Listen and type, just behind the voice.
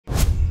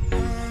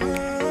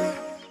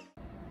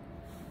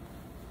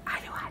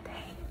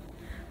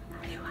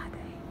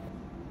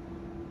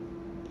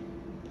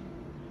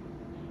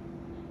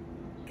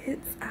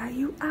It's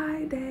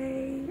IUI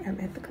day. I'm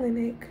at the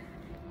clinic.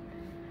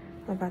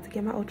 I'm about to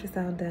get my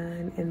ultrasound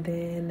done, and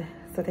then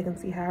so they can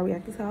see how I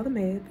react to all the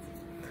meds,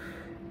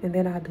 and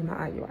then I'll do my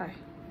IUI.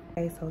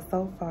 Okay,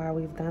 so far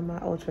we've done my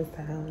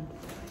ultrasound,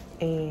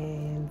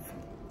 and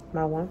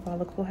my one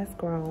follicle has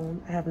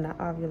grown. I have not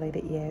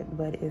ovulated yet,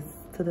 but it's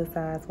to the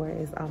size where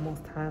it's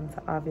almost time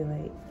to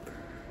ovulate.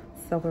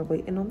 So we're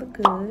waiting on the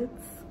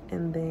goods,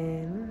 and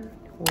then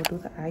we'll do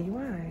the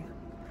IUI.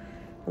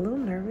 A little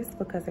nervous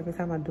because every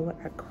time I do it,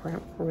 I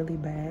cramp really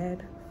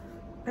bad.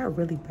 Not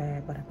really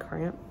bad, but I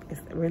cramp.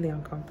 It's really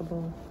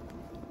uncomfortable.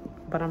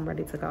 But I'm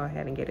ready to go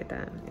ahead and get it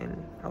done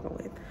and over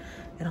with.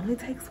 It only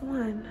takes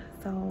one,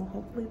 so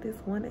hopefully this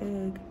one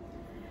egg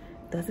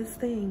does its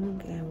thing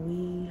and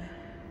we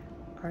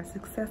are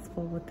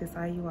successful with this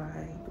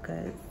IUI,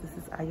 because this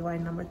is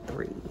IUI number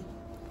 3.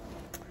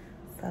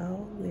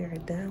 So we are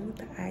done with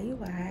the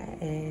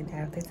IUI, and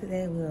after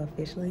today we'll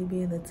officially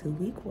be in a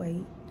 2-week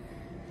wait.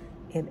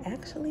 And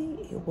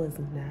actually it was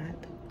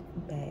not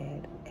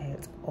bad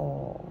at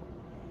all.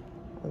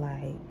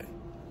 Like,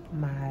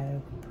 my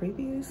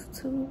previous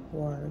 2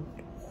 were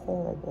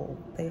horrible.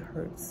 They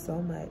hurt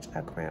so much.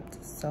 I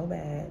cramped so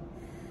bad.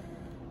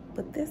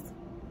 But this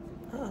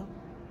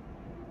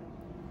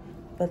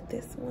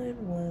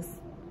one was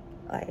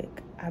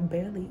like, I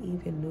barely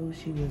even knew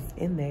she was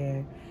in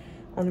there.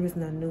 Only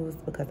reason I knew was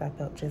because I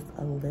felt just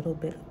a little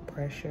bit of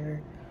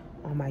pressure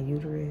on my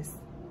uterus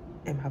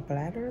and my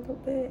bladder a little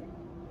bit.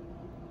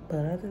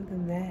 But other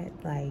than that,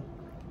 like,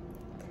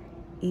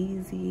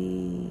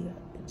 easy,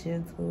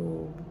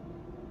 gentle,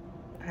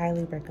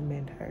 highly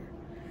recommend her.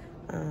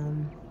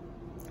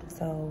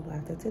 So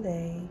after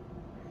today,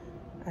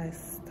 I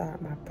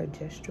start my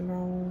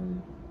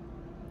progesterone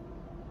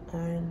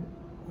on,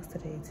 what's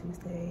today,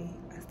 Tuesday?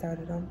 I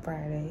started on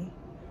Friday,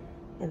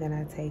 and then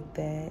I take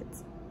that,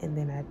 and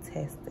then I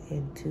test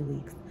in 2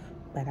 weeks.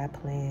 But I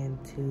plan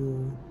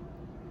to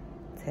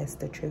test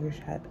the trigger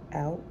shot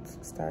out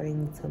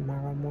starting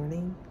tomorrow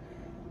morning,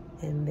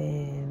 and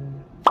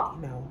then,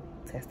 you know,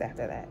 test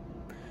after that.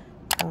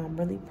 So I'm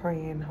really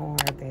praying hard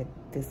that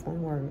this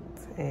one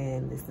works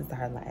and this is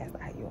our last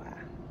IUI,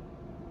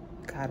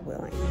 God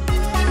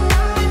willing.